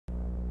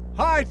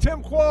Hi,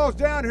 Tim Qualls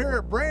down here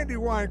at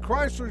Brandywine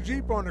Chrysler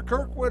Jeep on the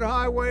Kirkwood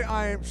Highway.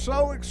 I am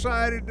so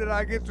excited that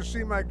I get to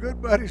see my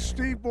good buddy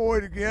Steve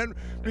Boyd again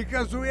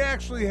because we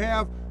actually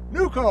have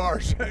new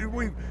cars.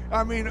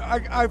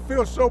 I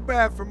feel so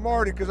bad for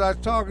Marty because I was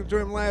talking to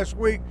him last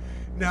week.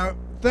 Now,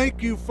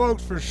 thank you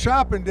folks for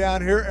shopping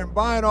down here and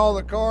buying all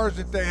the cars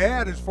that they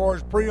had as far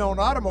as pre-owned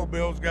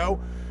automobiles go.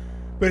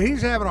 But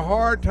he's having a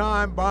hard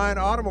time buying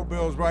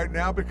automobiles right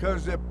now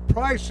because the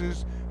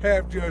prices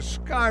have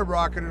just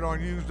skyrocketed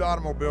on used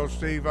automobiles,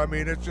 Steve. I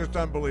mean, it's just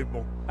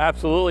unbelievable.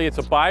 Absolutely. It's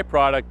a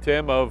byproduct,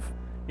 Tim, of,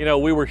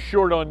 we were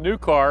short on new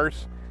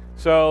cars,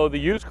 so the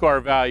used car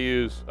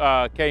values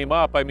came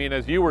up. I mean,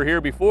 as you were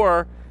here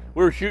before,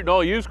 we were shooting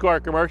all used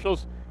car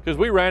commercials because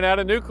we ran out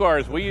of new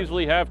cars. We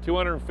usually have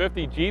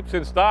 250 Jeeps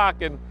in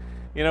stock and,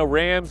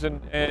 Rams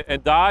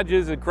and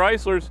Dodges and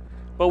Chryslers,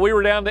 but we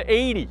were down to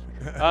 80.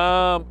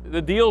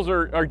 The deals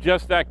are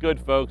just that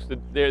good, folks.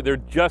 They're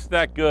just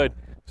that good.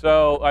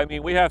 So, I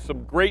mean, we have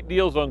some great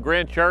deals on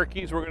Grand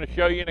Cherokees we're going to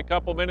show you in a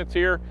couple minutes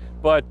here.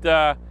 But,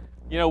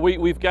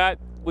 we've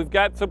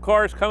got some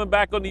cars coming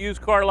back on the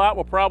used car lot.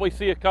 We'll probably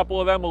see a couple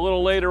of them a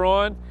little later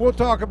on. We'll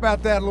talk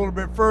about that a little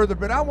bit further,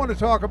 but I want to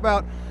talk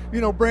about,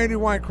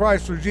 Brandywine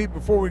Chrysler Jeep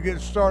before we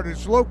get started.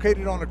 It's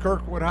located on the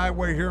Kirkwood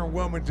Highway here in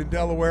Wilmington,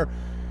 Delaware.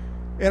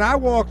 And I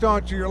walked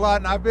onto your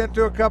lot, and I've been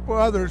to a couple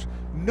others.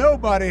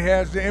 Nobody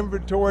has the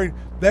inventory.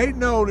 They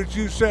know that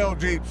you sell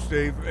Jeeps,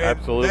 Steve. And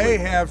absolutely. They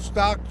have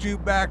stocked you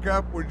back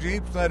up with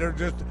Jeeps that are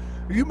just,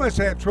 you must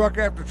have truck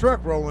after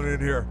truck rolling in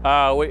here.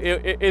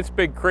 It's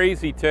been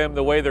crazy, Tim,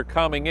 the way they're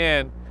coming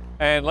in.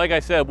 And like I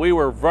said, we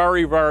were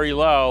very, very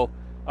low.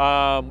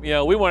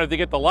 We wanted to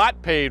get the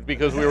lot paved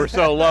because we were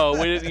so low.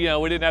 We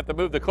didn't have to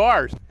move the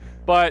cars.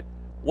 But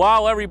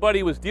while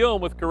everybody was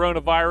dealing with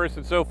coronavirus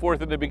and so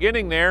forth in the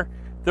beginning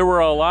there were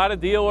a lot of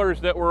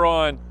dealers that were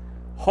on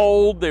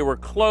hold. They were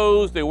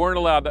closed. They weren't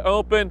allowed to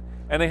open,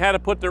 and they had to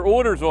put their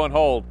orders on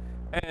hold.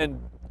 And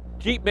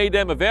Jeep made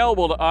them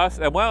available to us.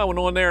 And while I went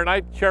on there and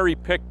I cherry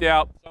picked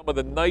out some of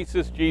the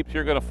nicest Jeeps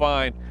you're going to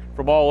find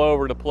from all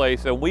over the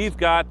place. And we've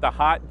got the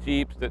hot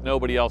Jeeps that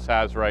nobody else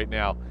has right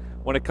now.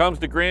 When it comes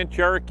to Grand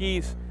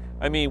Cherokees,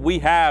 I mean, we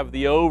have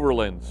the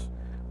Overlands.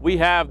 We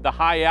have the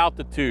high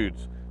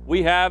altitudes.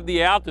 We have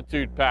the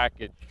altitude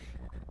package,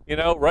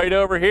 right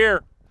over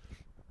here.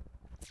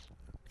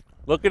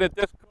 Looking at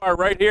this car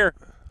right here.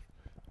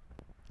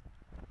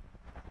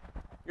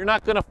 You're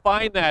not going to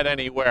find that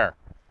anywhere.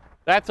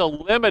 That's a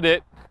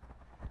limited,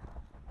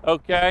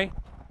 okay,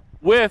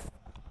 with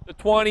the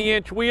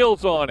 20-inch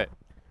wheels on it.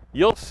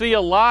 You'll see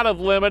a lot of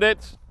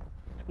limiteds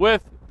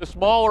with the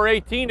smaller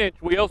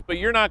 18-inch wheels, but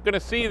you're not going to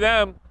see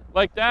them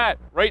like that.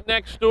 Right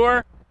next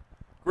door,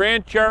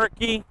 Grand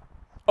Cherokee,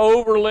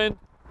 Overland,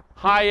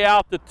 high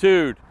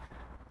altitude.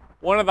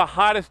 One of the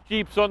hottest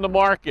Jeeps on the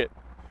market.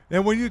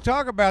 And when you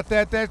talk about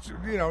that, that's,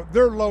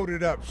 they're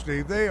loaded up,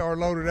 Steve. They are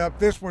loaded up.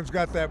 This one's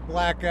got that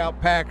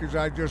blackout package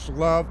I just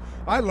love.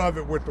 I love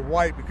it with the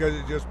white because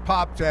it just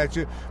pops at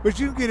you. But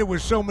you can get it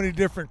with so many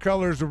different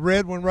colors. The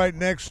red one right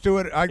next to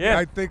it,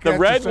 I think the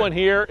red one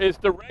here is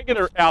the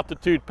regular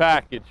altitude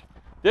package.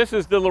 This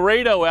is the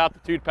Laredo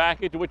altitude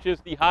package, which is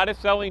the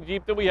hottest selling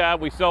Jeep that we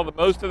have. We sell the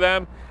most of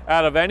them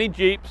out of any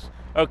Jeeps,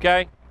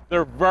 okay?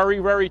 They're very,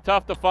 very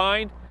tough to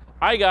find.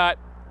 I got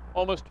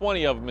almost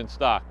 20 of them in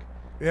stock.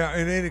 Yeah,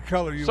 in any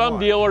color you want. Some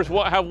dealers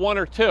have one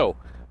or two,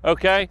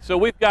 okay? So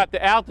we've got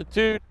the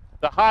altitude,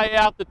 the high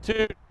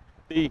altitude,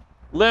 the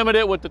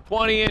limited with the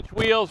 20-inch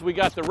wheels. We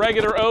got the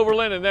regular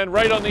Overland, and then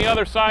right on the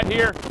other side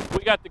here,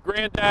 we got the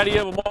granddaddy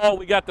of them all.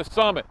 We got the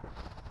Summit,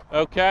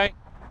 okay?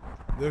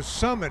 The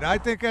Summit. I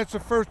think that's the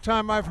first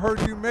time I've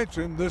heard you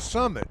mention the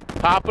Summit.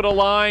 Top of the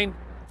line.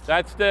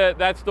 That's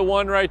the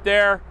one right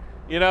there.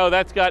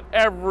 That's got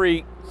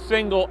every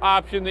single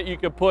option that you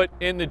could put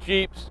in the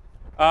Jeeps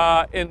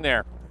in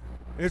there.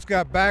 It's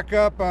got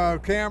backup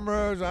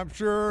cameras, I'm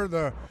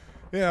sure.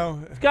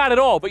 It's got it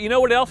all, but you know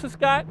what else it's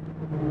got?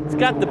 It's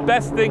got the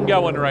best thing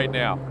going right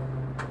now.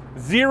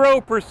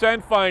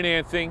 0%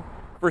 financing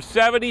for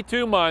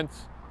 72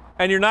 months,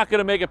 and you're not going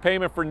to make a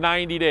payment for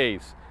 90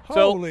 days.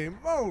 Holy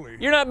moly.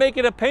 You're not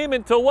making a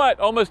payment till what?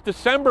 Almost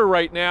December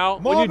right now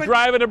when you're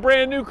driving a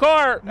brand new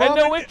car and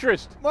no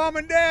interest. Mom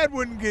and Dad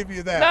wouldn't give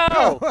you that.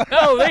 No,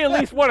 they at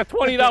least want a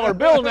 $20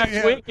 bill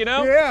next week,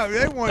 Yeah,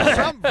 they want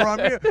something from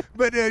you.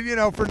 But,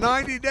 for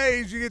 90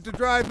 days, you get to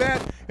drive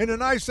that. And the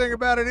nice thing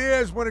about it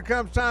is when it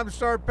comes time to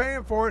start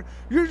paying for it,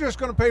 you're just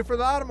going to pay for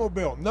the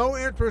automobile. No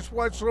interest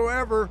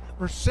whatsoever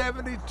for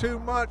 72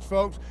 months,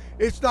 folks.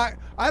 It's not,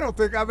 I don't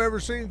think I've ever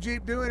seen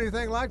Jeep do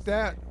anything like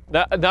that.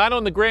 Not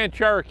on the Grand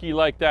Cherokee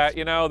like that.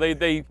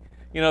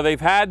 They've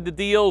had the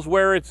deals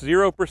where it's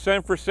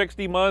 0% for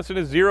 60 months and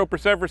it's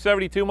 0% for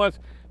 72 months,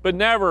 but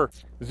never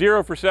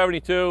 0 for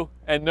 72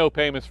 and no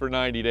payments for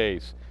 90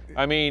 days.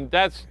 I mean,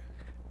 that's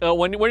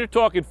when you're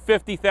talking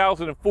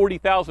 $50,000 and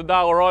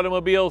 $40,000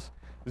 automobiles.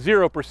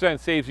 0%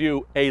 saves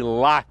you a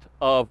lot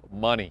of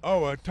money.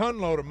 Oh, a ton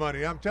load of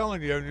money. I'm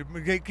telling you,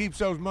 it keeps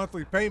those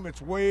monthly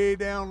payments way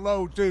down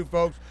low too,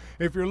 folks.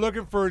 If you're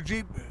looking for a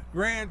Jeep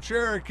Grand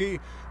Cherokee,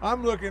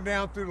 I'm looking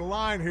down through the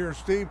line here,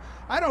 Steve.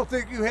 I don't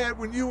think you had,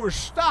 when you were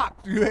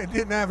stocked,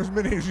 didn't have as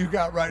many as you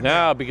got right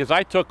now. No, because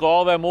I took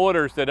all them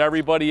orders that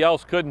everybody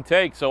else couldn't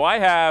take. So I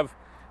have,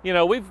 you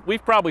know,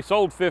 we've probably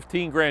sold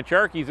 15 Grand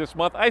Cherokees this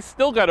month. I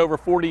still got over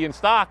 40 in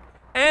stock,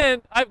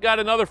 and I've got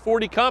another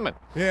 40 coming.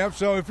 Yeah,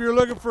 so if you're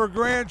looking for a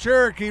Grand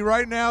Cherokee,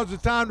 right now is the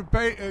time to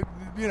pay,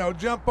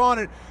 jump on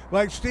it.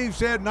 Like Steve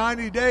said,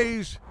 90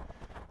 days,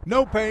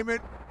 no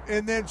payment,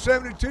 and then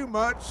 72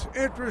 months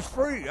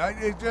interest-free.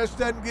 It just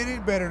doesn't get any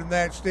better than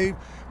that, Steve.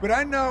 But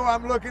I know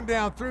I'm looking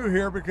down through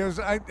here because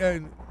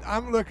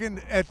I'm looking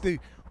at the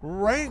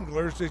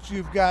Wranglers that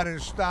you've got in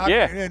stock.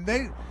 Yeah. And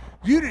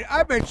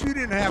I bet you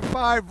didn't have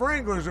 5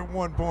 Wranglers at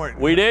one point.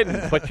 We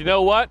didn't, but you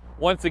know what?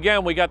 Once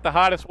again, we got the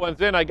hottest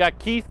ones in. I got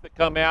Keith to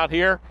come out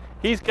here.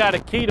 He's got a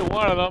key to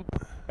one of them,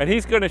 and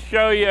he's going to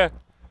show you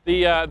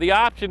the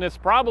option that's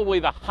probably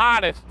the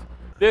hottest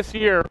this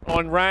year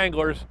on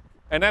Wranglers,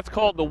 and that's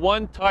called the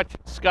one-touch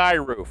sky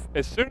roof.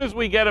 As soon as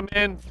we get them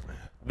in,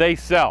 they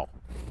sell.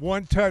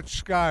 One-touch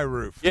sky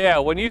roof. Yeah,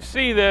 when you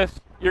see this,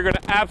 you're going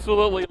to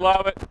absolutely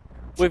love it.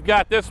 We've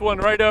got this one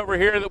right over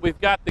here that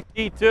we've got the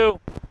key to.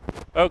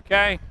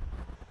 Okay.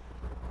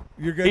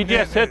 He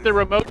just hit the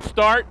remote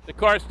start. The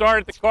car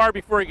started the car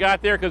before he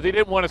got there because he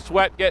didn't want to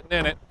sweat getting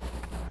in it.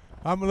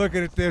 I'm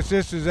looking at this.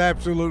 This is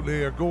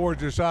absolutely a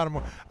gorgeous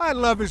automobile. I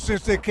love it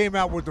since they came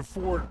out with the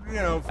four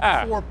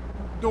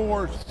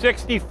doors.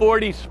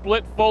 60-40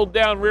 split fold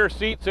down rear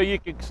seat, so you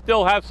can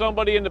still have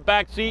somebody in the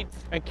back seat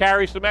and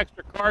carry some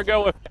extra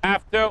cargo if you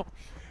have to.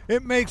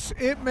 It makes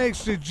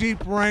the Jeep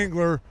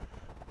Wrangler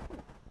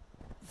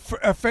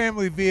a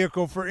family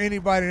vehicle for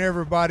anybody and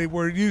everybody.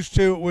 We're used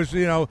to it was,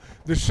 the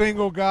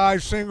single guy,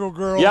 single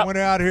girl went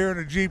out here in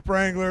a Jeep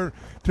Wrangler,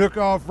 took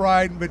off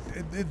riding, but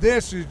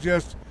this is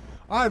just,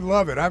 I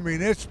love it. I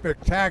mean, it's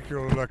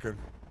spectacular looking.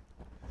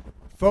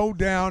 Fold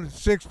down,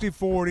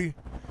 60-40,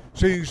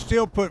 so you can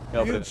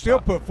still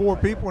put 4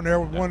 people in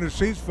there with one of the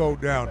seats fold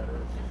down.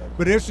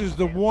 But this is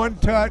the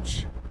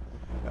one-touch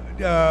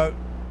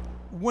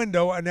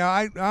window. Now,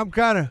 I'm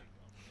kind of,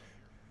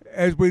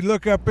 as we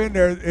look up in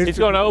there, he's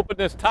going to open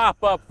this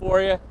top up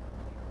for you.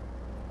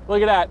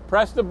 Look at that.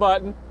 Press the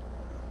button.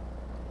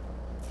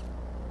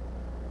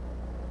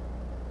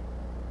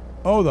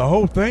 Oh, the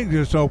whole thing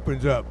just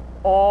opens up.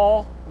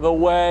 All the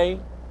way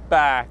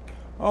back.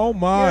 Oh,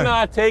 my. You're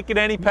not taking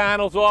any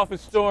panels off and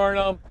storing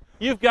them.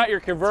 You've got your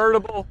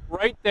convertible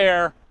right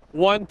there,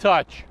 one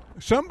touch.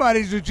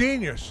 Somebody's a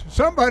genius.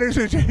 Somebody's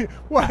a genius.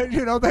 Well,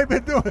 they've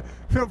been doing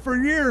for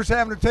years,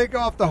 having to take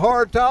off the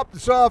hard top, the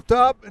soft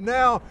top, and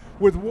now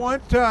with one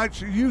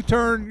touch, you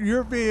turn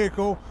your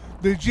vehicle,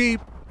 the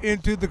Jeep,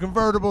 into the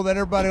convertible that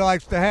everybody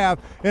likes to have.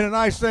 And the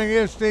nice thing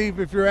is,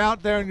 Steve, if you're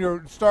out there and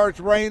it starts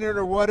raining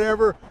or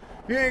whatever,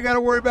 you ain't got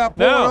to worry about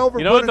pulling over.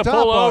 You don't have to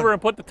pull over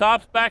and put the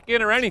tops back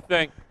in or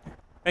anything.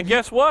 And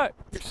guess what?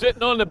 You're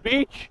sitting on the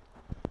beach.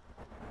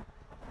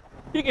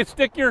 You can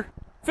stick your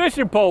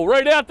fishing pole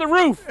right out the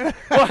roof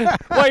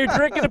while you're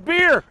drinking a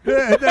beer.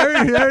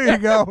 There you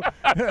go.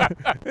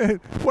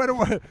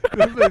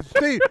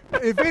 Steve,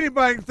 if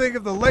anybody can think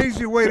of the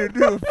lazy way to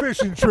do a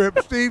fishing trip,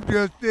 Steve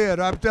just did.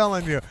 I'm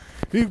telling you.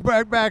 You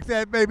back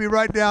that baby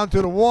right down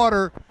to the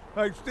water.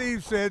 Like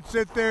Steve said,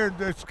 sit there and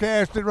just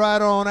cast it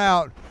right on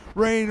out.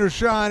 Rain or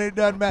shine, it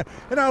doesn't matter.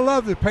 And I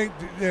love the paint,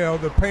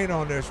 the paint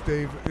on this,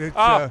 Steve. It's,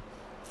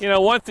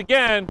 once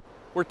again,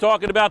 we're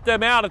talking about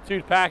them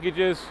altitude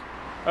packages,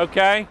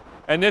 okay?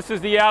 And this is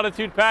the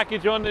altitude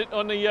package on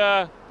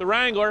the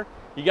Wrangler.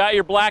 You got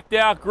your blacked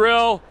out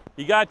grille,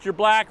 you got your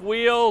black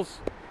wheels,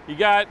 you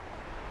got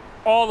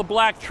all the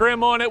black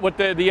trim on it with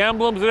the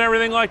emblems and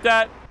everything like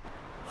that.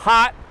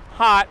 Hot,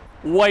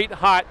 white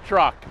hot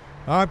truck.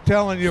 I'm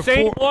telling you.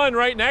 Same one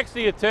right next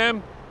to you,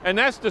 Tim, and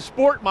that's the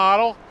sport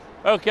model,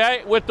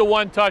 okay, with the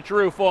one-touch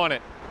roof on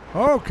it.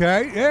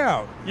 Okay,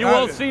 yeah. You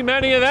won't see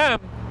many of them.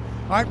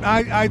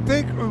 I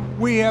think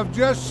we have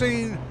just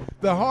seen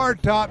the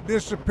hardtop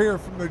disappear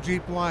from the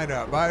Jeep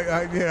lineup.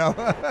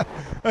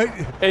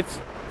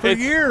 For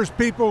years,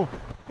 people,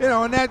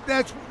 and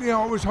that's,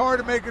 it was hard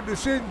to make a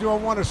decision. Do I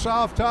want a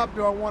soft top?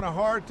 Do I want a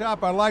hard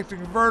top? I like the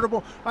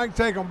convertible. I can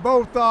take them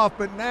both off,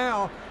 but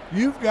now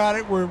you've got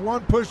it where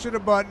one push of a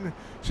button.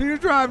 So you're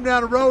driving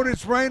down the road,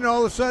 it's raining,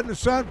 all of a sudden the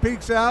sun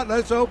peeks out,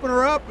 let's open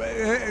her up,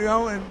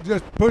 and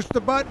just push the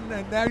button,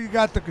 and now you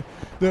got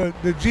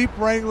the Jeep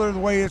Wrangler the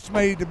way it's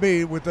made to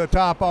be with the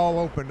top all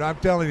open. I'm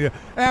telling you,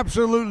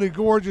 absolutely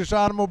gorgeous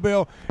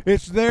automobile.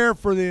 It's there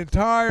for the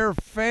entire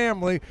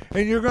family,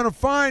 and you're going to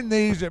find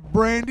these at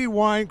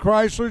Brandywine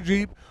Chrysler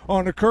Jeep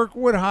on the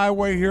Kirkwood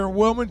Highway here in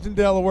Wilmington,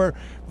 Delaware.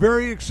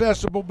 Very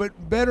accessible,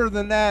 but better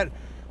than that,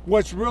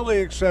 what's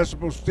really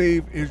accessible,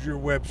 Steve, is your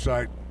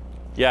website.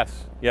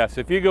 Yes.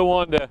 If you go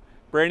on to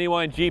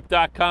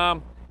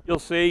brandywinejeep.com, you'll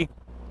see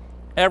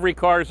every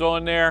car's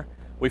on there.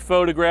 We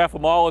photograph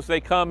them all as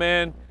they come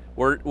in.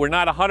 We're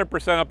not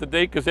 100% up to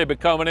date because they've been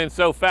coming in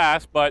so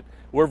fast, but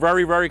we're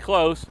very, very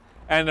close,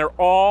 and they're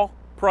all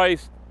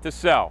priced to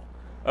sell,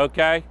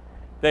 okay?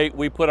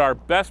 We put our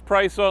best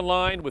price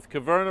online with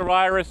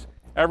coronavirus.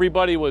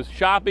 Everybody was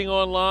shopping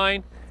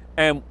online,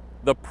 and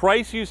the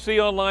price you see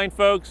online,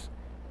 folks,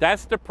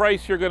 that's the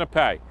price you're gonna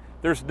pay.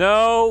 There's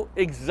no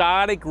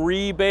exotic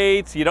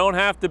rebates. You don't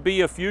have to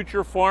be a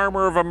future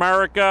farmer of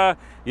America.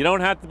 You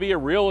don't have to be a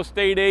real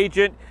estate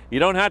agent. You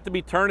don't have to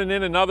be turning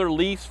in another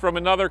lease from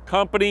another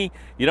company.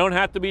 You don't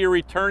have to be a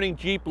returning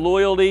Jeep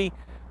loyalty.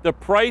 The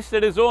price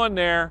that is on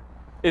there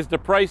is the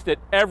price that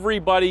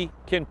everybody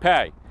can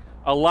pay.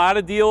 A lot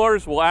of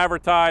dealers will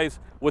advertise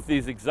with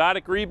these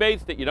exotic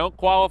rebates that you don't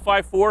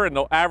qualify for, and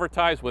they'll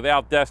advertise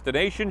without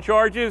destination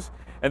charges.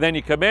 And then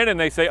you come in and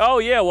they say, oh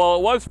yeah, well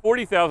it was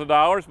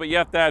 $40,000, but you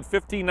have to add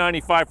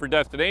 $1,595 for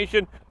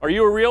destination. Are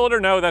you a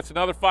realtor? No, that's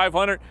another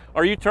 $500.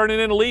 Are you turning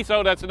in a lease?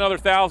 Oh, that's another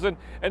 $1,000,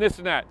 and this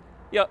and that.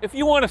 Yeah, if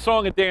you want a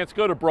song and dance,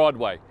 go to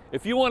Broadway.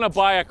 If you want to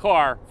buy a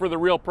car for the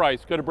real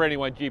price, go to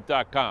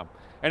BrandywineJeep.com.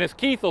 And as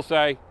Keith will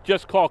say,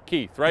 just call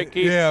Keith, right,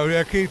 Keith?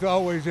 Yeah, Keith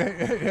always.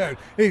 Yeah,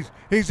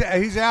 he's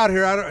out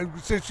here.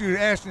 Since you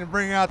asked him to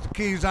bring out the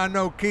keys, I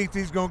know Keith.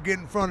 He's gonna get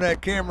in front of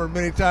that camera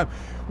many times.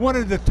 One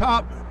of the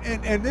top,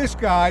 and this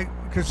guy,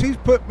 because he's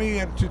put me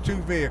into 2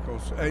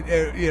 vehicles.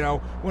 You know,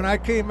 when I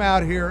came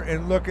out here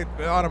and look at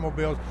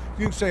automobiles,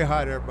 you can say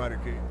hi to everybody,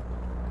 Keith.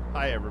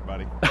 Hi,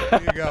 everybody.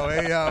 There you go.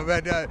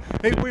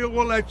 Hey,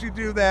 we'll let you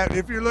do that.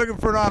 If you're looking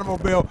for an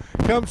automobile,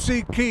 come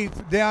see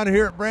Keith down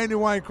here at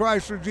Brandywine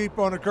Chrysler Jeep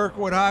on the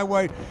Kirkwood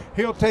Highway.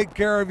 He'll take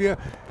care of you.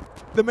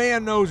 The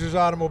man knows his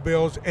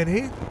automobiles, and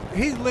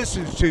he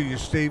listens to you,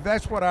 Steve.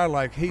 That's what I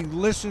like. He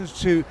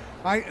listens to.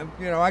 I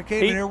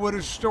came in here with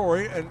his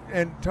story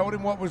and told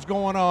him what was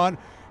going on.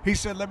 He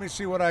said, let me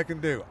see what I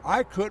can do.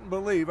 I couldn't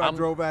believe I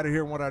drove out of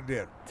here and what I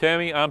did.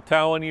 Timmy, I'm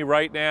telling you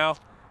right now,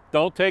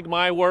 don't take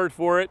my word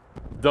for it.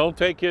 Don't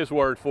take his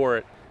word for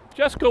it.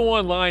 Just go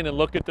online and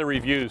look at the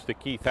reviews that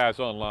Keith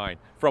has online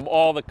from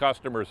all the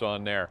customers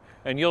on there,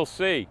 and you'll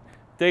see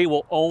they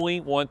will only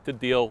want to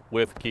deal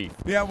with Keith.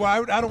 Yeah,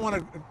 well, I don't want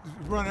to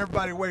run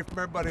everybody away from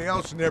everybody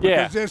else in there,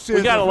 yeah, because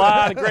we got a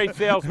lot of great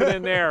salesmen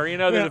in there, you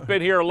know, that have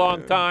been here a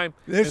long time.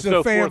 This is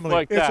a family.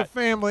 Like it's that. A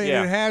family,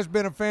 yeah. And it has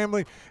been a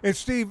family. And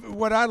Steve,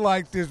 what I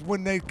liked is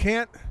when they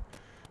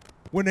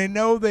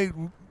know they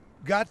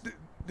got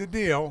the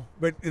deal,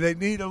 but they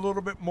need a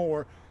little bit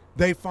more,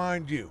 they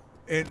find you.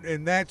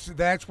 And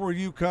that's where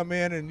you come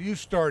in and you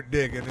start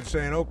digging and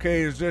saying,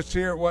 okay, is this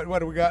here? What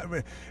do we got?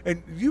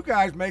 And you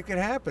guys make it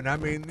happen. I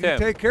mean, Tim, you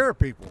take care of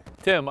people.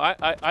 Tim,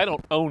 I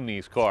don't own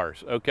these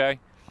cars, okay?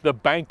 The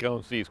bank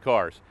owns these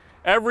cars.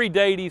 Every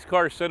day these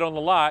cars sit on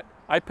the lot,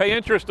 I pay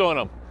interest on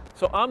them.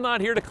 So I'm not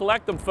here to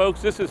collect them,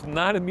 folks. This is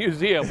not a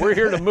museum. We're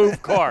here to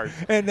move cars.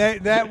 And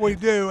that we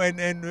do. And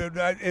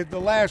the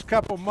last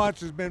couple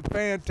months has been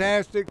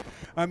fantastic.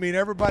 I mean,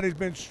 everybody's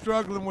been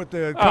struggling with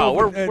the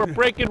COVID. We're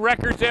breaking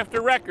records after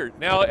record.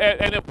 Now,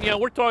 and if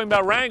we're talking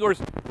about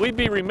Wranglers, we'd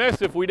be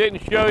remiss if we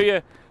didn't show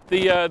you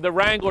the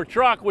Wrangler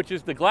truck, which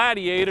is the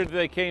Gladiator that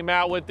they came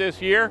out with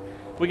this year.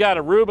 We got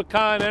a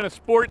Rubicon and a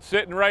Sport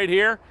sitting right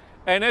here,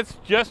 and it's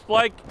just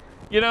like,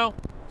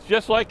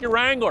 just like your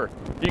Wrangler.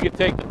 You can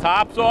take the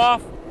tops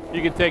off,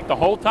 you can take the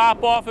whole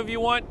top off if you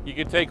want, you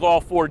can take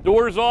all 4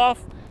 doors off,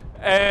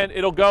 and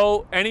it'll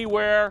go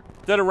anywhere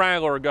that a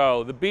Wrangler will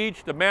go. The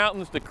beach, the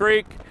mountains, the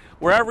creek,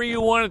 wherever you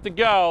want it to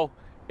go,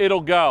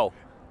 it'll go.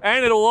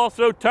 And it'll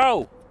also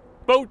tow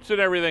boats and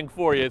everything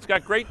for you. It's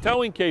got great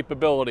towing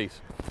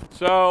capabilities.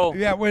 So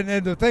yeah,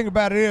 and the thing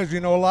about it is, a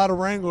lot of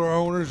Wrangler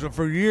owners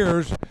for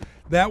years,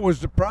 that was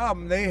the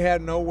problem. They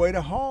had no way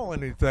to haul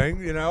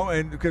anything,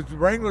 and because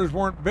Wranglers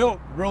weren't built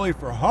really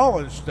for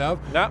hauling stuff.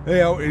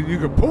 No. You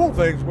could pull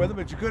things with them,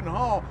 but you couldn't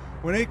haul.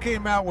 When they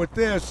came out with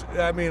this,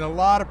 I mean, a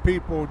lot of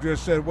people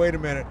just said, wait a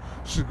minute,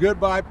 it's a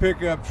goodbye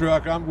pickup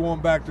truck. I'm going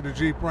back to the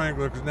Jeep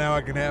Wrangler because now I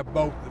can have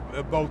both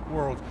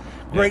worlds.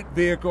 Great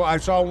vehicle. I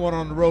saw one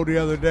on the road the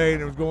other day,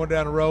 and it was going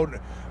down the road,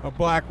 a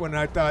black one, and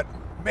I thought,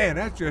 man,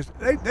 that's just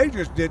they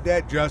just did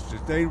that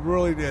justice. They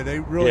really did. They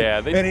really.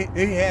 Yeah. And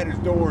he had his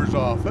doors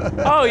off.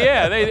 Oh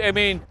yeah. I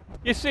mean,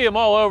 you see them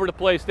all over the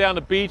place down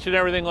the beach and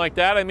everything like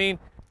that. I mean,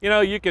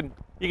 you can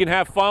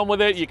have fun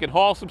with it. You can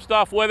haul some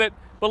stuff with it.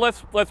 But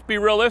let's be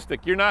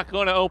realistic. You're not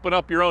going to open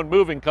up your own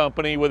moving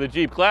company with a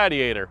Jeep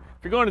Gladiator.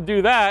 If you're going to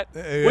do that,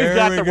 we've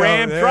got the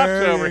Ram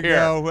trucks over here,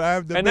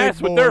 and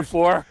that's what they're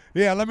for.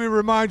 Yeah. Let me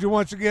remind you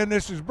once again.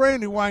 This is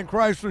Brandywine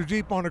Chrysler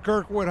Jeep on the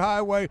Kirkwood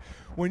Highway.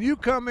 When you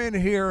come in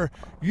here,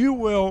 you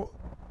will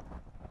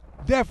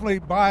definitely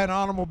buy an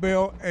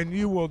automobile, and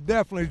you will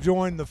definitely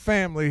join the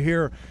family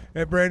here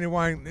at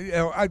Brandywine.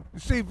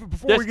 See,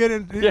 before we get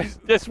into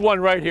this one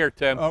right here,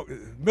 Tim.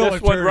 Military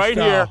this one right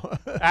style.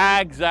 Here.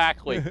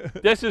 Exactly.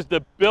 This is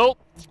the Built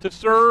to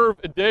Serve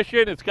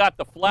edition. It's got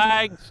the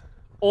flags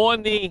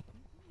on the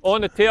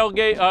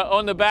tailgate,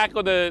 on the back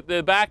of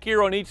the back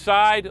here on each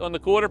side on the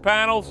quarter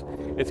panels.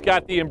 It's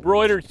got the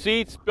embroidered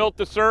seats, built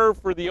to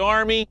serve for the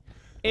Army.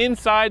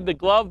 Inside the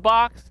glove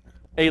box,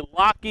 a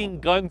locking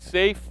gun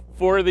safe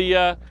for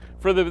the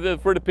for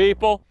the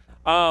people.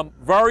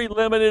 Very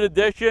limited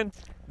edition.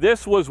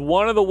 This was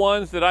one of the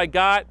ones that I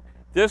got.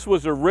 This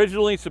was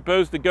originally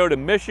supposed to go to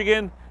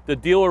Michigan. The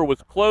dealer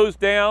was closed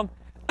down.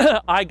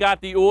 I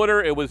got the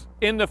order. It was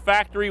in the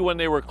factory when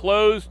they were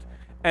closed,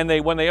 and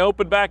when they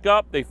opened back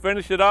up, they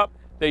finished it up.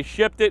 They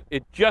shipped it.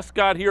 It just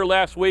got here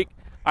last week.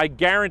 I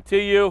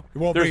guarantee you,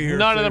 there's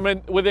none of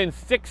them within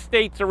 6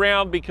 states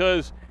around,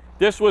 because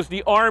this was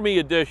the Army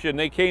edition.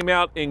 They came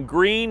out in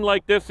green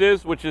like this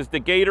is, which is the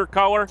gator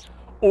color,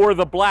 or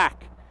the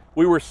black.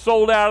 We were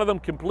sold out of them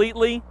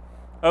completely,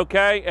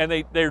 okay,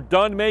 and they're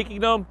done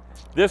making them.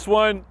 This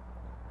one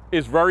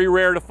is very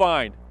rare to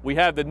find. We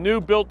have the new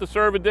Built to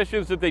Serve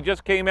editions that they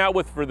just came out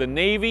with for the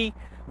Navy.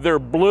 They're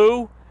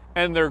blue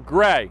and they're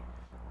gray.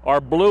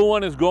 Our blue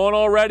one is gone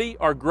already.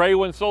 Our gray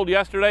one sold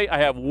yesterday. I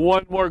have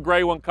one more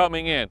gray one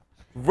coming in.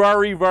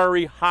 Very,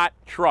 very hot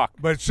truck.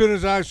 But as soon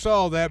as I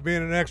saw that,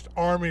 being an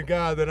ex-Army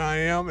guy that I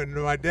am, and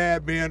my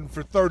dad being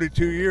for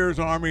 32 years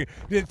Army,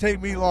 it didn't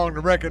take me long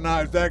to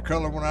recognize that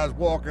color when I was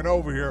walking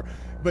over here.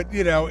 But,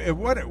 you know,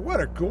 what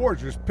a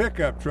gorgeous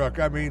pickup truck.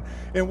 I mean,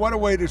 and what a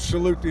way to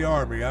salute the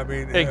Army. I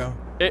mean, you know.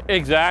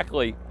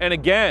 Exactly. And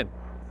again,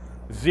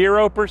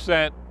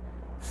 0%,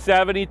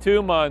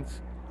 72 months,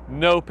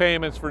 no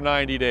payments for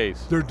 90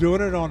 days. They're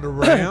doing it on the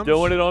Rams?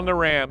 Doing it on the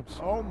Rams.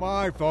 Oh,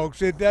 my,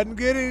 folks. It doesn't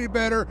get any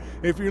better.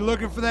 If you're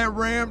looking for that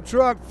Ram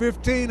truck,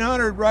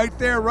 1,500 right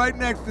there, right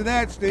next to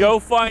that, Steve. Go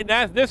find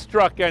this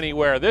truck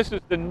anywhere. This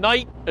is the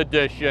Night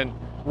Edition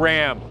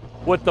Ram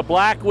with the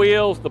black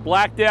wheels, the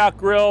blacked out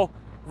grille,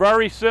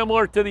 very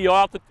similar to the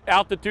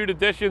Altitude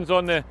editions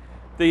on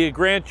the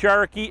Grand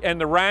Cherokee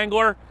and the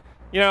Wrangler.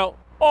 You know,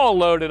 all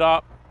loaded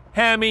up.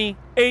 Hemi,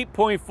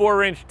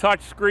 8.4-inch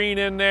touchscreen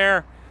in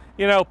there.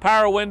 You know,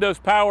 power windows,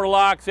 power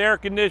locks, air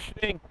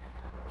conditioning,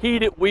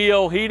 heated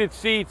wheel, heated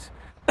seats,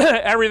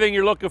 everything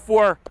you're looking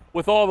for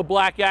with all the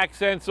black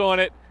accents on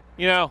it.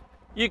 You know,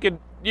 you can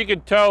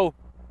tow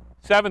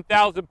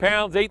 7,000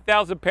 pounds,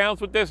 8,000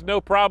 pounds with this,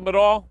 no problem at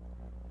all.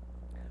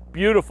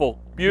 Beautiful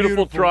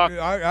truck.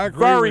 I agree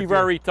very, with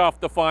very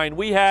tough to find.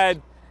 We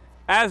had,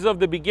 as of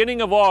the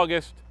beginning of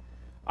August,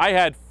 I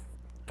had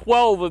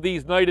 12 of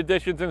these Night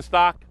Editions in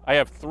stock. I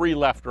have 3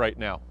 left right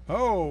now.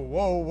 Oh,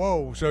 whoa,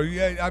 whoa. So,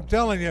 yeah, I'm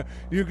telling you,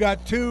 you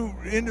got 2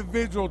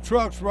 individual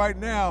trucks right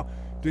now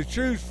to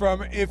choose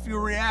from if you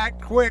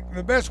react quick.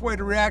 The best way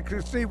to react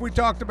is, Steve, we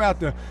talked about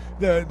the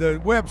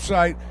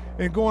website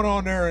and going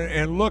on there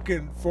and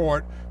looking for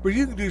it, but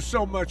you can do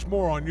so much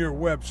more on your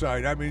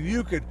website. I mean,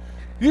 you can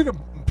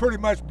pretty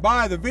much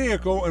buy the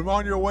vehicle, and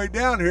on your way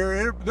down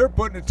here, they're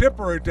putting the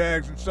temporary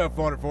tags and stuff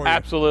on it for you.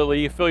 Absolutely.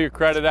 You fill your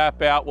credit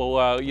app out.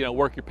 We'll you know,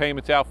 work your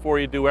payments out for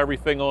you, do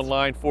everything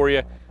online for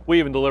you. We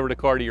even deliver the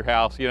car to your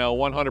house. You know,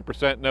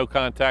 100% no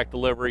contact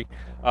delivery.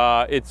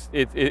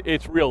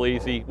 It's real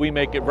easy. We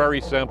make it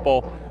very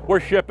simple. We're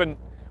shipping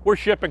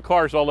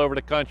cars all over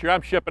the country.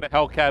 I'm shipping a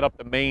Hellcat up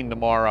to Maine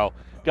tomorrow.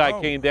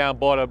 Guy came down,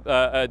 bought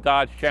a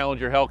Dodge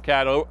Challenger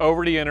Hellcat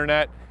over the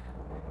internet.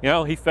 You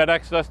know, he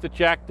FedExed us the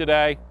check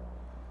today.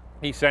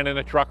 He's sending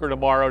a trucker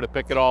tomorrow to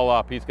pick it all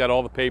up. He's got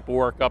all the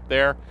paperwork up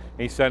there.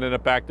 He's sending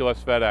it back to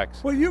us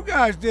FedEx. Well, you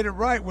guys did it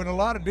right when a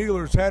lot of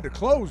dealers had to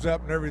close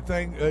up and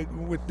everything.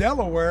 With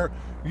Delaware,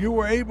 you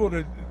were able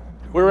to.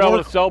 We were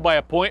able to sell by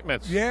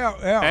appointments. Yeah,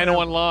 and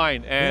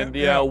online, and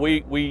you know,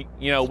 we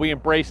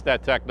embraced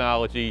that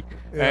technology,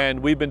 and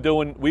we've been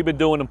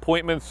doing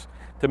appointments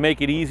to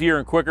make it easier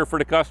and quicker for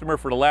the customer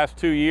for the last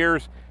 2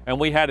 years, and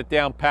we had it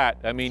down pat.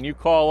 I mean, you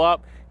call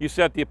up, you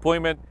set the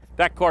appointment.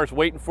 That car's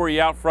waiting for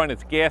you out front.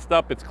 It's gassed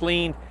up, it's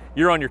clean.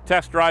 You're on your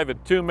test drive in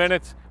 2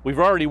 minutes. We've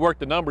already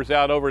worked the numbers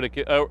out over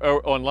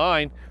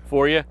online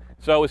for you.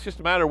 So it's just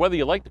a matter of whether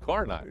you like the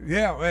car or not.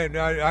 Yeah, and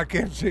I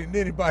can't see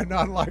anybody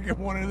not liking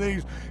one of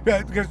these,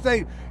 because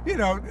they, you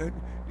know,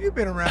 you've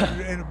been around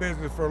in the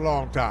business for a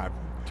long time.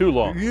 Too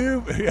long.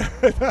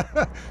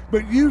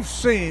 But you've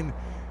seen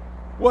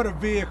what a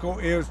vehicle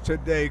is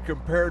today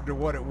compared to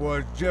what it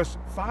was just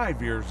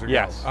 5 years ago.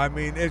 Yes. I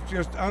mean, it's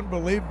just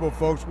unbelievable,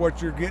 folks,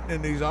 what you're getting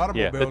in these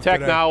automobiles the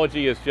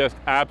technology is just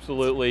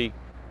absolutely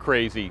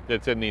crazy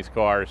that's in these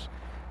cars.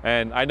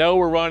 And I know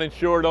we're running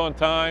short on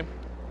time.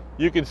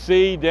 You can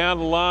see down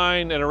the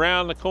line and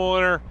around the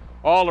corner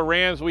all the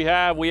Rams we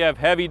have. We have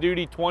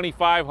heavy-duty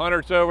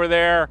 2500s over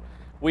there.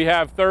 We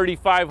have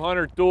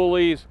 3500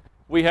 dualies.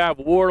 We have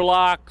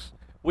Warlocks.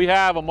 We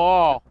have them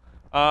all.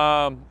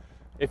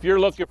 If you're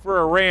looking for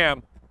a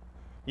Ram,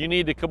 you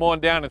need to come on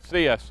down and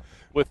see us.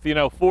 With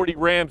 40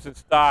 Rams in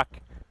stock,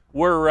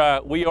 we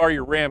are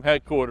your Ram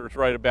headquarters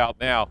right about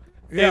now.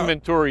 Yeah.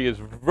 Inventory is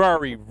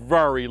very,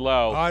 very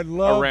low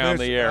around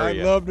the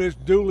area. I love this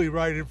dually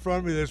right in front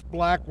of me, this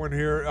black one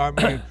here. I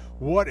mean,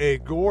 what a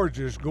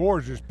gorgeous,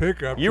 gorgeous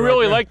pickup. You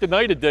really like the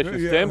night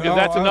editions, Tim, because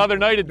that's another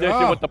night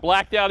edition with the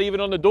blacked out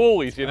even on the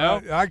dualies, you know?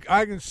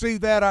 I can see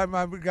that.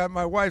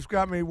 My wife's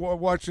got me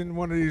watching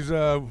one of these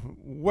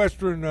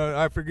Western,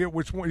 I forget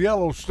which one,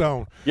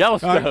 Yellowstone.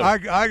 Yellowstone.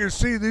 I can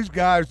see these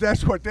guys,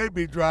 that's what they'd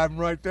be driving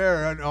right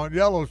there on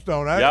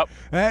Yellowstone.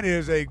 That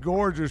is a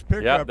gorgeous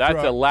pickup that's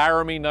truck. a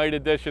Laramie night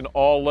edition,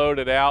 all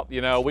loaded out.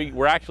 You know,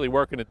 we're actually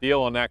working a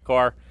deal on that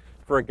car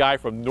for a guy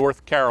from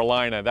North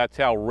Carolina. That's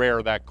how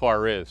rare that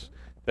car is,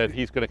 that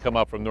he's going to come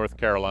up from North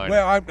Carolina.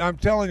 Well, I'm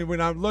telling you,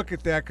 when I look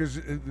at that, because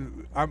it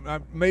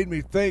made me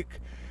think,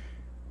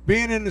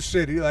 being in the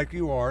city like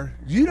you are,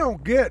 you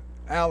don't get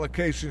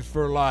allocations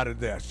for a lot of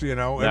this, you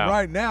know. No. And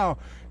right now,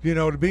 you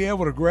know, to be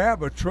able to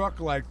grab a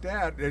truck like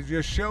that, it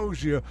just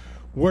shows you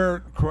where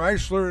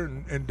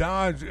Chrysler and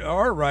Dodge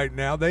are right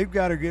now. They've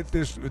got to get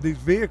these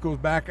vehicles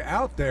back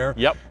out there.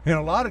 Yep. And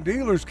a lot of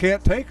dealers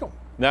can't take them.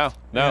 No,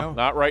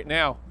 not right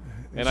now.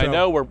 And I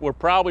know we're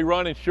probably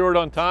running short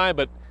on time,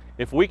 but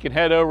if we can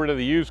head over to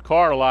the used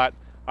car lot,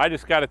 I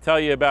just got to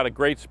tell you about a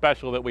great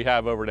special that we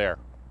have over there.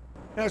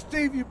 Now,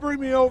 Steve, you bring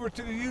me over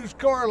to the used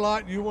car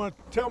lot, and you want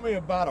to tell me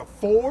about a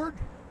Ford?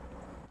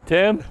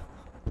 Tim,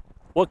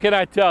 what can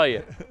I tell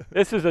you?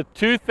 This is a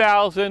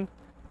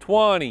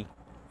 2020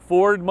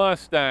 Ford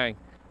Mustang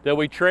that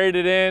we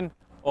traded in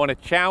on a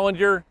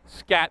Challenger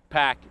Scat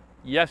Pack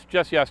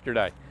just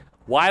yesterday.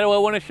 Why do I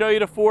want to show you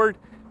the Ford?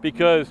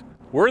 Because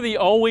we're the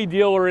only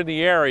dealer in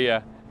the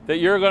area that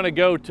you're going to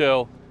go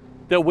to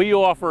that we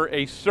offer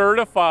a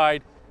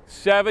certified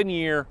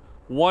 7-year,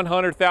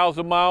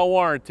 100,000-mile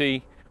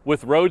warranty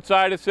with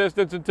roadside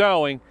assistance and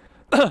towing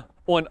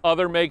on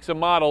other makes and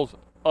models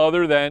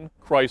other than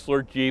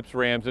Chrysler, Jeeps,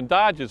 Rams, and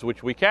Dodges,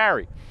 which we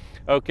carry.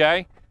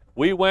 Okay?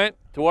 We went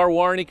to our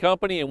warranty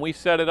company and we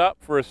set it up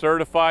for a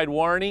certified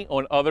warranty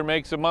on other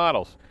makes and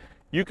models.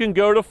 You can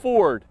go to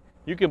Ford.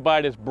 You can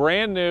buy this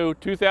brand new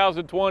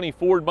 2020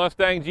 Ford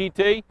Mustang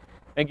GT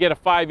and get a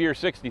 5-year,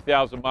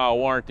 60,000-mile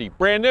warranty,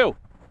 brand new.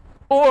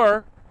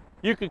 Or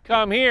you could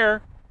come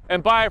here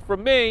and buy it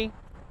from me,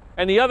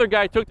 and the other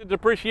guy took the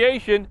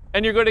depreciation,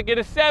 and you're going to get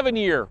a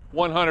 7-year,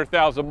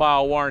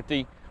 100,000-mile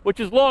warranty, which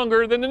is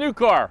longer than the new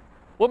car.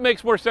 What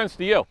makes more sense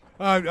to you?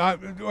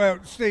 Well,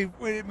 Steve,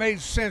 it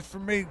made sense for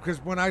me because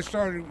when I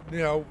started, you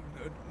know,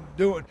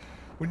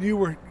 when you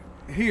were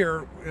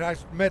here and I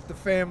met the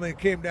family and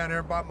came down there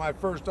and bought my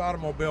first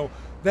automobile,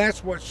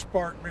 that's what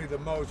sparked me the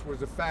most, was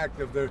the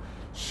fact of the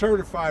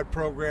certified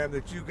program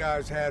that you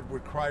guys had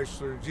with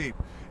Chrysler and Jeep.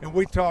 And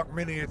we talked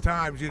many a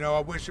times, you know,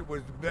 I wish it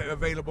was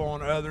available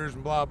on others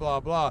and blah, blah,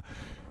 blah.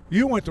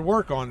 You went to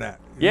work on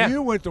that. Yeah.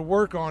 You went to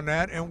work on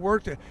that and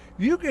worked it.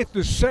 You get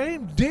the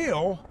same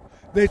deal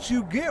that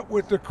you get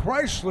with the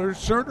Chrysler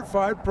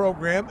certified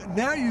program.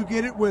 Now you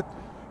get it with,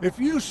 if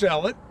you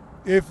sell it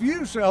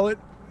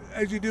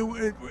as you do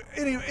with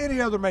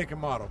any other make and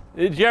model.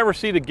 Did you ever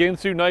see the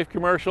Ginsu knife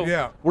commercial?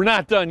 Yeah. We're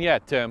not done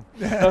yet, Tim.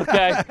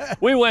 Okay.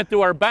 We went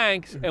to our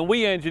banks and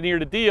we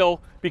engineered a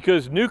deal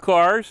because new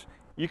cars,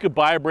 you could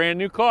buy a brand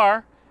new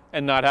car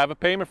and not have a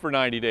payment for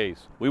 90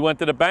 days. We went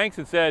to the banks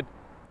and said,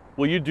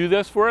 will you do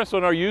this for us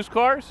on our used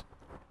cars?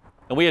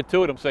 And we had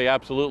two of them say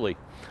absolutely.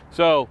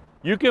 So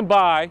you can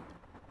buy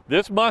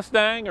this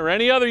Mustang or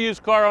any other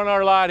used car on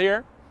our lot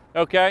here,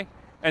 okay,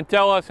 and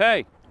tell us,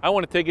 hey, I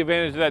want to take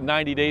advantage of that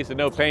 90 days of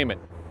no payment.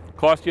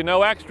 Cost you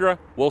no extra,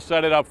 we'll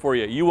set it up for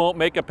you. You won't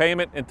make a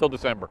payment until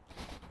December.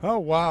 Oh,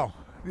 wow.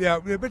 Yeah,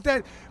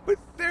 but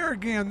there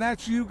again,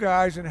 that's you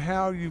guys and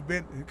how you've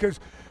been, because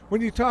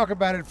when you talk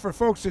about it, for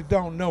folks that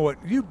don't know it,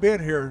 you've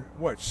been here,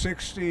 what,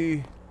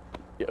 60?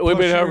 Yeah, we've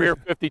been over here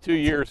 52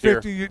 years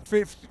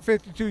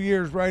 52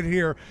 years right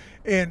here,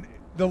 and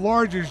the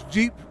largest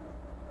Jeep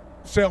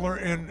seller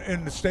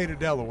in the state of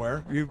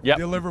Delaware. You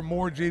deliver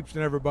more Jeeps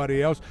than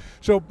everybody else.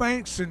 So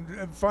banks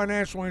and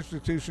financial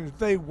institutions,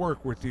 they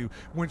work with you.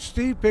 When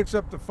Steve picks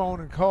up the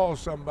phone and calls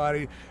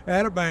somebody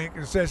at a bank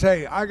and says,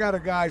 hey, I got a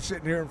guy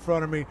sitting here in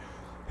front of me,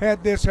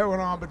 had this going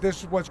on, but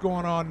this is what's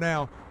going on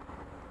now,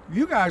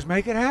 you guys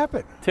make it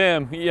happen.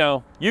 Tim, you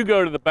know, you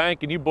go to the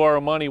bank and you borrow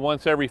money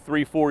once every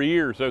 3-4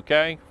 years,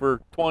 okay,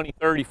 for $20,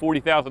 $30,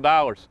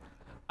 $40,000.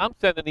 I'm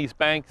sending these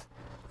banks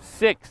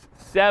 $6,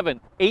 $7,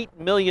 $8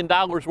 million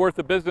worth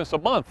of business a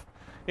month,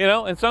 you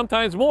know, and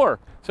sometimes more.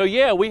 So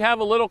yeah, we have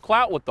a little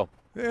clout with them.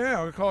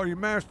 Yeah, we call you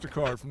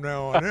MasterCard from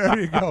now on. There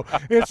you go.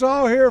 It's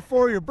all here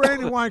for you.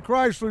 Brandywine,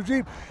 Chrysler,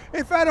 Jeep.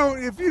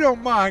 If you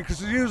don't mind,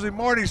 because usually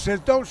Marty says,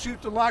 don't shoot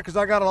the lot because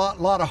I got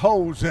a lot of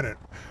holes in it.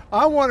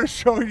 I want to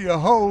show you a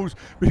hose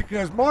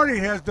because Marty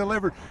has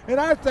delivered. And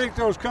I thank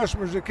those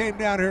customers that came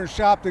down here and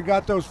shopped and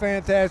got those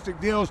fantastic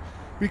deals,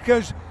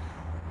 because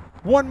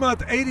 1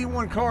 month,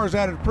 81 cars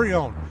out of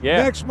pre-owned.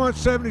 Yeah. Next month,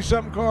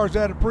 70-something cars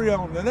out of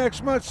pre-owned. The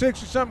next month,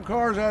 60-something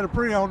cars out of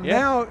pre-owned. Yeah.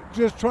 Now,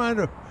 just trying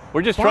to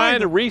We're just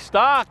trying to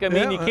restock. I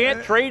mean, you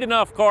can't trade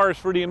enough cars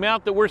for the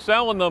amount that we're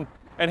selling them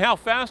and how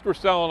fast we're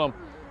selling them.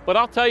 But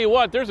I'll tell you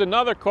what, there's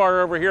another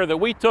car over here that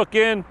we took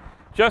in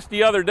just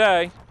the other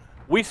day.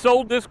 We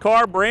sold this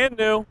car brand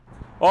new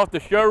off the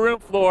showroom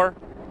floor.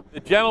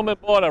 The gentleman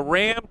bought a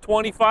Ram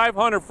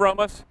 2500 from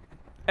us.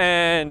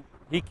 And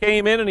he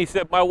came in and he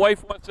said, my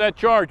wife wants that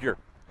Charger.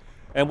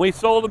 And we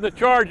sold him the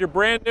Charger,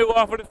 brand new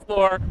off of the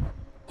floor,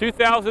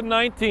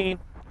 2019.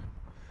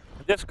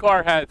 This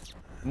car has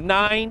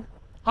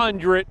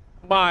 900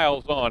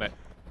 miles on it,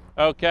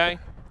 okay?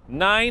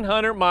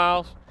 900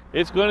 miles.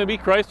 It's going to be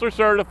Chrysler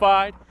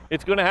certified.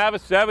 It's going to have a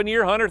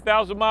 7-year,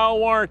 100,000-mile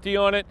warranty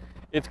on it.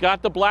 It's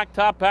got the black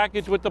top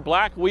package with the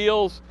black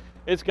wheels.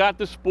 It's got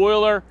the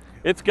spoiler.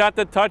 It's got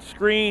the touch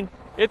screen.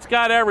 It's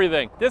got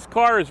everything. This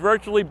car is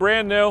virtually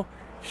brand new.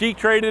 She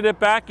traded it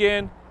back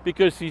in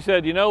because she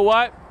said, you know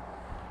what?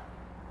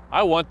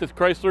 I want this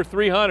Chrysler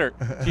 300.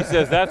 She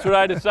says, that's what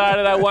I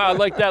decided I want. I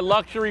like that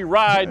luxury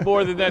ride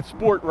more than that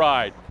sport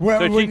ride. Well,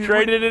 so she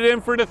traded it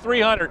in for the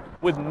 300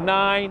 with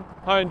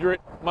 900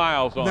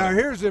 miles on it. Now,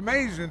 here's the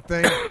amazing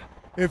thing.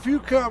 If you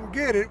come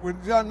get it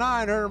with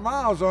 900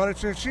 miles on it,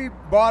 since she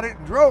bought it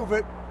and drove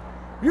it,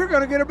 you're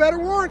going to get a better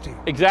warranty.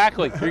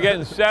 Exactly. You're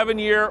getting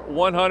 7-year,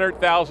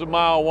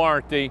 100,000-mile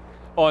warranty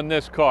on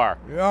this car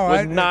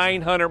with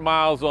 900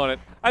 miles on it.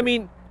 I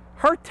mean,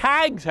 her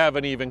tags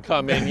haven't even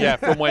come in yet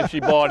from when she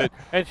bought it,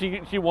 and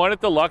she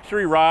wanted the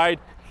luxury ride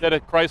that a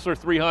Chrysler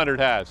 300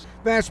 has.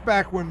 That's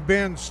back when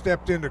Ben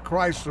stepped into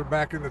Chrysler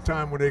back in the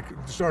time when they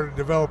started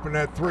developing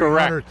that 300.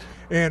 Correct.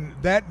 And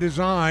that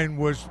design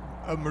was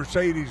a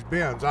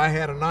Mercedes-Benz. I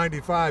had a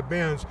 95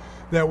 Benz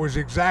that was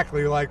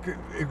exactly.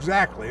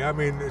 I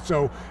mean,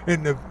 so,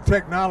 and the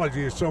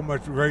technology is so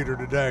much greater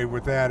today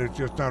with that. It's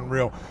just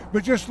unreal.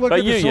 But just look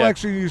at the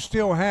selection you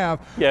still have.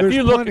 Yeah, if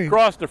you look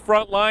across the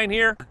front line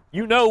here,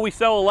 you know we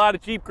sell a lot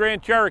of Jeep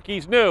Grand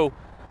Cherokees new.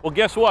 Well,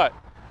 guess what?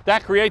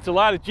 That creates a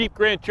lot of Jeep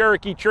Grand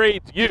Cherokee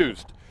trades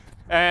used.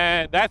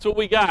 And that's what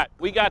we got.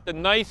 We got the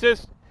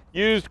nicest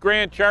used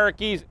Grand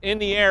Cherokees in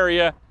the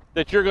area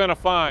that you're going to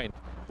find.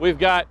 We've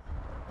got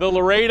the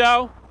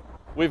Laredo.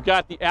 We've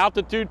got the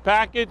Altitude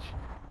package,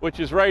 which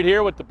is right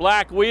here with the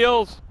black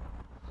wheels.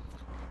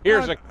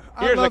 Here's a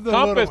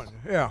Compass.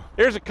 Yeah.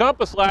 Here's a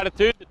Compass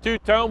Latitude, the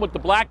two-tone with the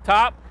black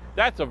top.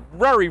 That's a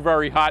very,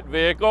 very hot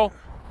vehicle.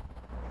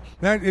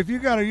 Now, if you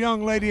got a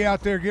young lady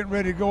out there getting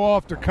ready to go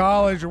off to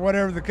college or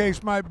whatever the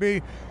case might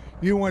be,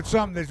 you want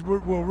something that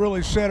will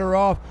really set her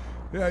off,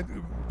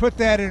 put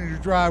that in your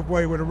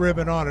driveway with a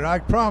ribbon on it. I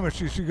promise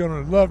you she's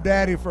going to love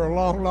Daddy for a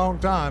long, long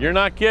time. You're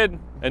not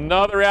kidding.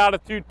 Another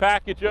Altitude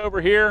package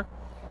over here,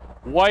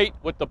 white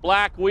with the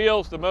black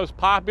wheels, the most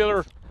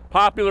popular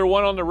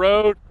one on the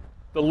road.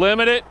 The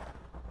Limited,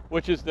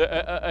 which is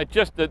that's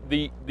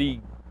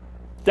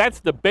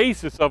the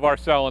basis of our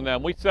selling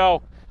them. We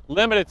sell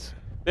Limiteds.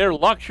 They're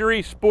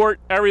luxury, sport,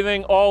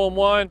 everything all in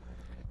one.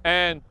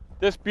 And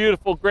this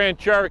beautiful Grand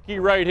Cherokee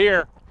right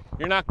here,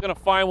 you're not going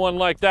to find one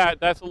like that.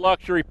 That's a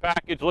luxury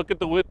package. Look at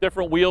the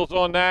different wheels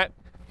on that.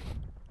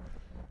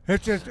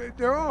 It's just,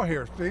 they're all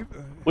here, Steve.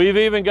 We've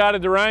even got a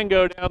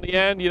Durango down the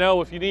end, you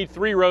know, if you need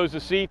 3 rows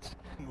of seats.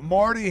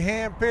 Marty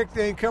handpicked,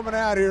 they ain't coming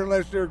out here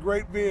unless they're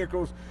great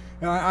vehicles.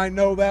 I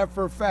know that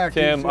for a fact.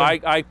 Tim,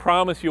 I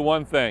promise you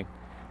one thing.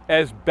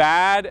 As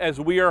bad as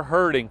we are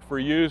hurting for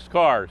used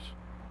cars,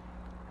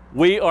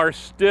 we are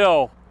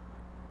still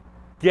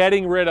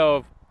getting rid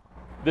of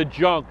the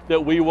junk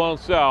that we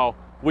won't sell.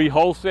 We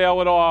wholesale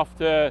it off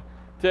at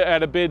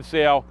a bid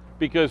sale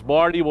because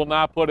Marty will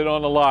not put it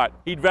on the lot.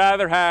 He'd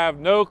rather have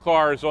no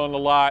cars on the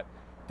lot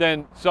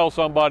than sell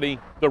somebody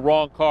the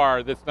wrong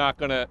car that's not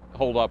going to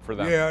hold up for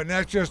them. Yeah, and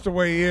that's just the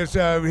way he is.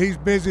 He's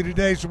busy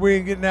today, so we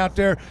ain't getting out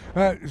there.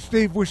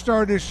 Steve, we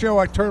started this show.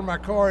 I turned my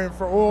car in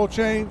for oil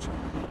change.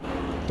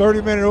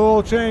 30-minute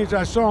oil change.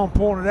 I saw him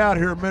pulling it out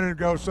here a minute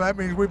ago, so that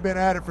means we've been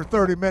at it for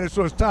 30 minutes,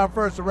 so it's time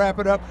for us to wrap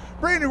it up.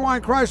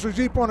 Brandywine Chrysler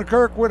Jeep on the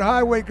Kirkwood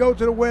Highway. Go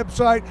to the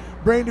website,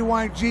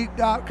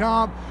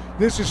 brandywinejeep.com.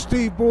 This is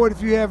Steve Boyd.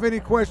 If you have any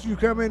questions, you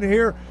come in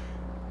here.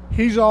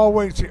 He's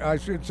always here. I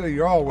shouldn't say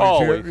you're always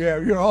here. Yeah,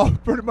 you're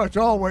pretty much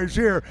always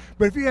here.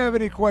 But if you have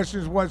any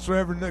questions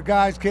whatsoever and the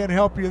guys can't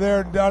help you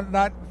there and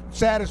not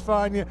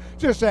satisfying you,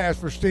 just ask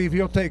for Steve.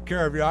 He'll take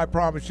care of you. I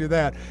promise you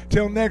that.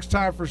 Till next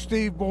time, for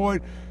Steve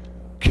Boyd,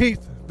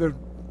 Keith,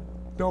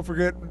 don't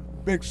forget,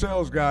 big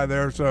sales guy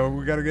there, so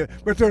we got to get,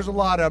 but there's a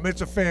lot of them. It's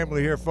a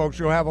family here, folks.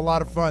 You'll have a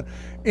lot of fun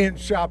in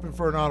shopping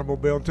for an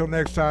automobile. Until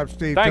next time,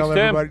 Steve, thanks, tell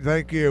everybody, Tim.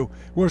 Thank you.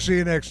 We'll see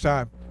you next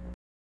time.